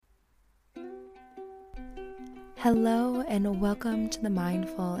Hello and welcome to the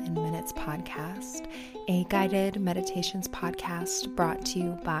Mindful in Minutes podcast, a guided meditations podcast brought to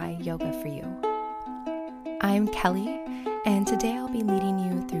you by Yoga For You. I'm Kelly, and today I'll be leading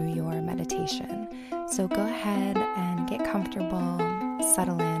you through your meditation. So go ahead and get comfortable,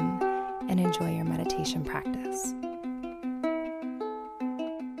 settle in, and enjoy your meditation practice.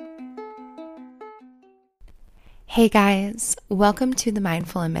 Hey guys, welcome to the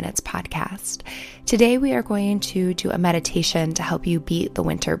Mindful in Minutes podcast. Today we are going to do a meditation to help you beat the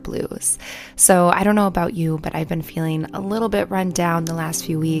winter blues. So I don't know about you, but I've been feeling a little bit run down the last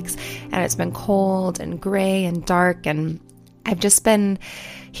few weeks, and it's been cold and gray and dark, and I've just been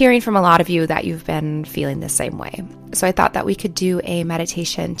hearing from a lot of you that you've been feeling the same way. So I thought that we could do a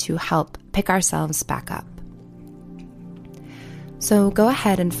meditation to help pick ourselves back up. So go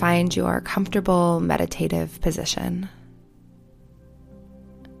ahead and find your comfortable meditative position.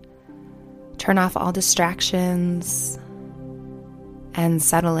 Turn off all distractions and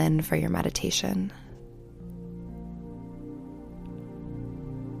settle in for your meditation.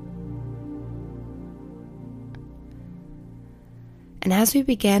 And as we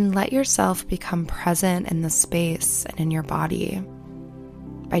begin, let yourself become present in the space and in your body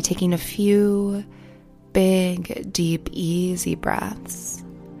by taking a few big, deep, easy breaths,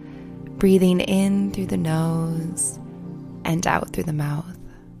 breathing in through the nose and out through the mouth.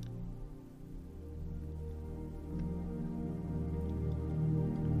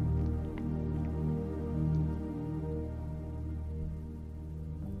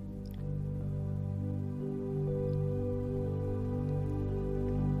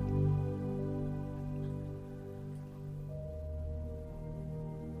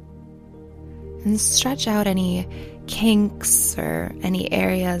 And stretch out any kinks or any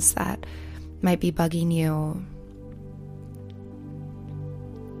areas that might be bugging you.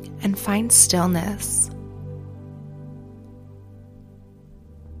 And find stillness.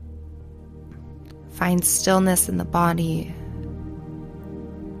 Find stillness in the body.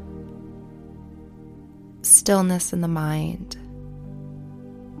 Stillness in the mind.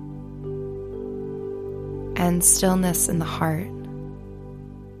 And stillness in the heart.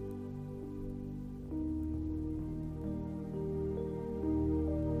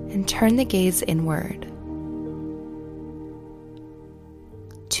 And turn the gaze inward.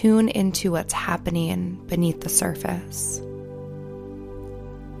 Tune into what's happening beneath the surface.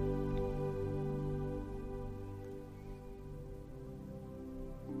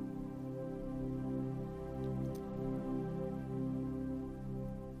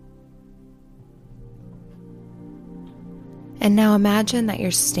 And now imagine that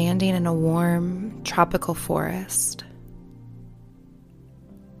you're standing in a warm, tropical forest.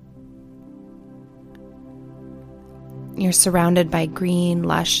 You're surrounded by green,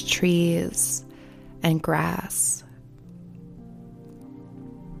 lush trees and grass.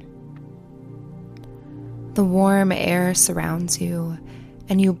 The warm air surrounds you,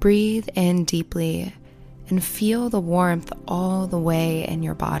 and you breathe in deeply and feel the warmth all the way in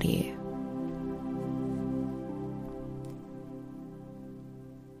your body.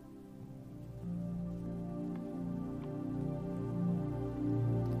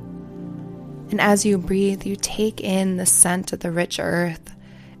 And as you breathe, you take in the scent of the rich earth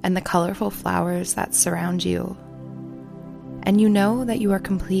and the colorful flowers that surround you. And you know that you are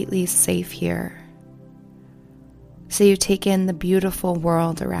completely safe here. So you take in the beautiful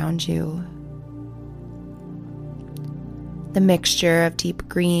world around you. The mixture of deep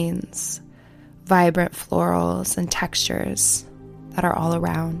greens, vibrant florals, and textures that are all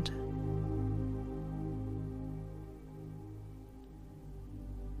around.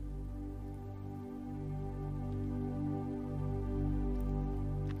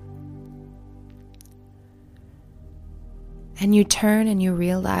 And you turn and you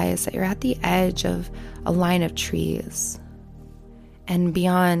realize that you're at the edge of a line of trees. And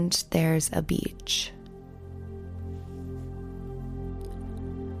beyond, there's a beach.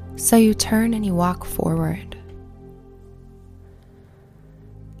 So you turn and you walk forward.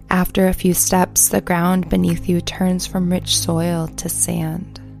 After a few steps, the ground beneath you turns from rich soil to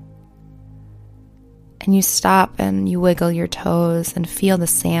sand. And you stop and you wiggle your toes and feel the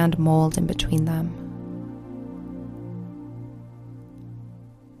sand mold in between them.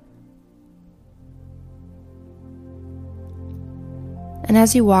 And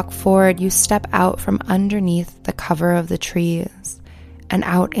as you walk forward, you step out from underneath the cover of the trees and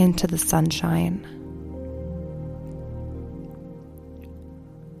out into the sunshine.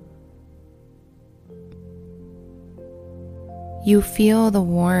 You feel the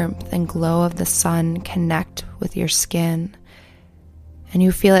warmth and glow of the sun connect with your skin, and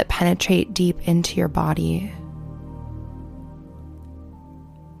you feel it penetrate deep into your body,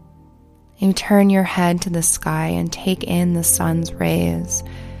 You turn your head to the sky and take in the sun's rays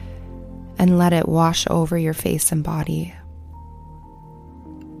and let it wash over your face and body.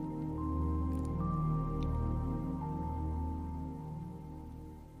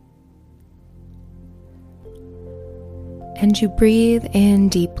 And you breathe in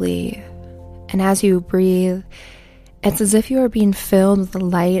deeply. And as you breathe, it's as if you are being filled with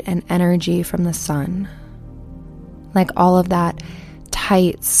light and energy from the sun. Like all of that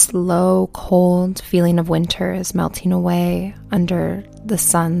tight, slow, cold feeling of winter is melting away under the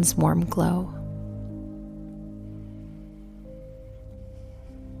sun's warm glow.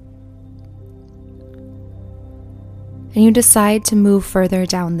 And you decide to move further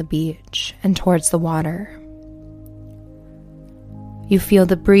down the beach and towards the water. You feel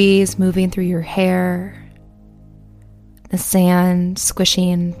the breeze moving through your hair, the sand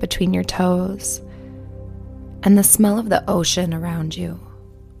squishing between your toes, and the smell of the ocean around you.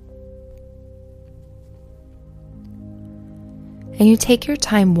 And you take your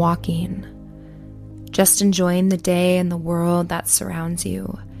time walking, just enjoying the day and the world that surrounds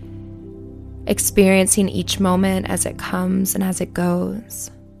you, experiencing each moment as it comes and as it goes.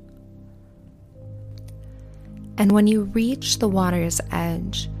 And when you reach the water's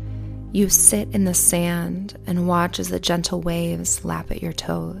edge, you sit in the sand and watch as the gentle waves lap at your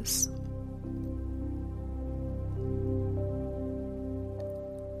toes.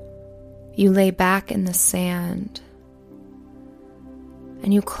 You lay back in the sand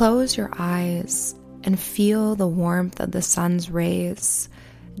and you close your eyes and feel the warmth of the sun's rays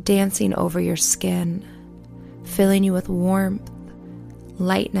dancing over your skin, filling you with warmth,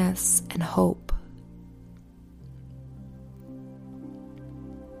 lightness, and hope.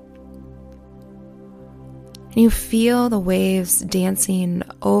 And you feel the waves dancing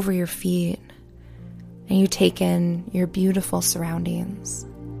over your feet, and you take in your beautiful surroundings.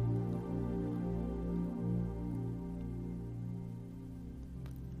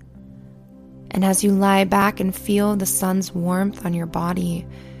 And as you lie back and feel the sun's warmth on your body,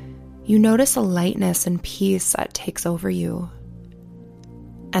 you notice a lightness and peace that takes over you,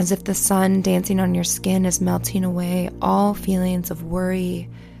 as if the sun dancing on your skin is melting away all feelings of worry,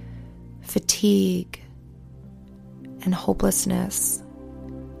 fatigue, and hopelessness,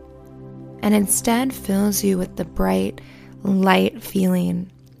 and instead fills you with the bright, light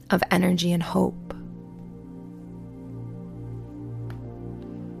feeling of energy and hope.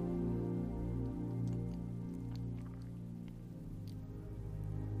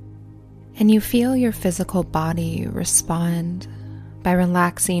 And you feel your physical body respond by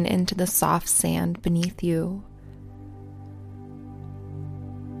relaxing into the soft sand beneath you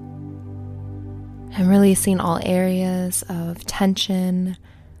and releasing all areas of tension,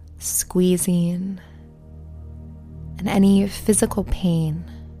 squeezing, and any physical pain.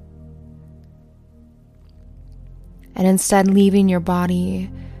 And instead leaving your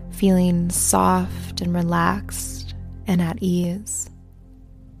body feeling soft and relaxed and at ease.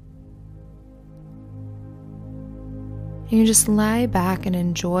 And you just lie back and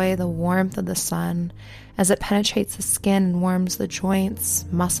enjoy the warmth of the sun as it penetrates the skin and warms the joints,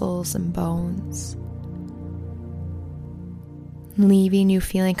 muscles, and bones, leaving you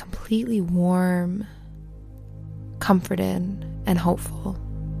feeling completely warm, comforted, and hopeful.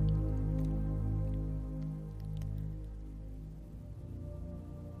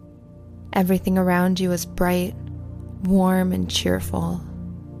 Everything around you is bright, warm, and cheerful.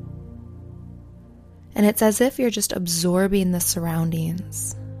 And it's as if you're just absorbing the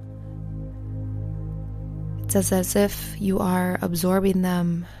surroundings. It's as if you are absorbing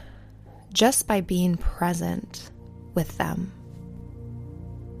them just by being present with them.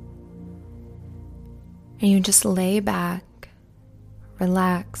 And you just lay back,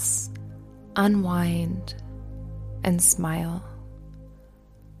 relax, unwind, and smile.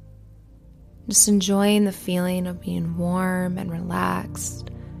 Just enjoying the feeling of being warm and relaxed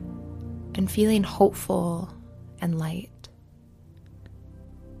and feeling hopeful and light.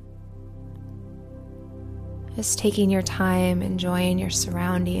 Just taking your time, enjoying your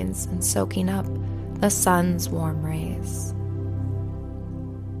surroundings and soaking up the sun's warm rays.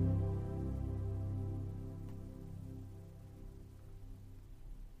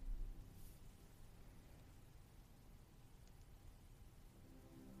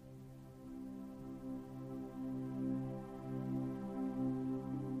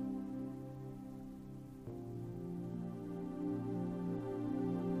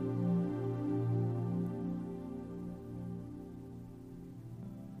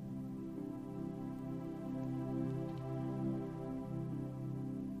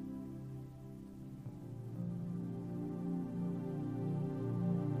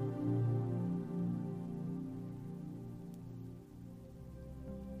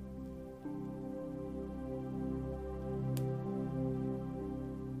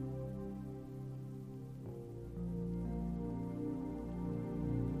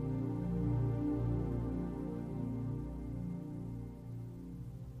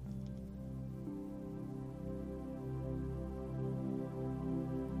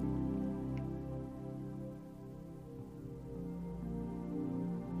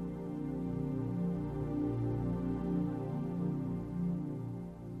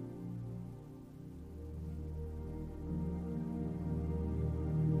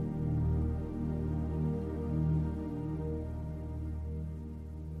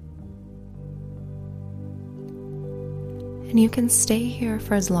 And you can stay here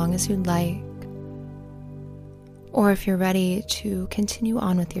for as long as you'd like. Or if you're ready to continue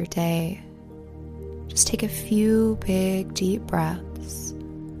on with your day, just take a few big, deep breaths.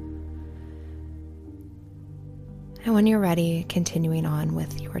 And when you're ready, continuing on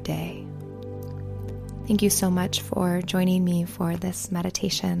with your day. Thank you so much for joining me for this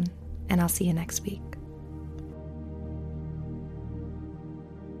meditation, and I'll see you next week.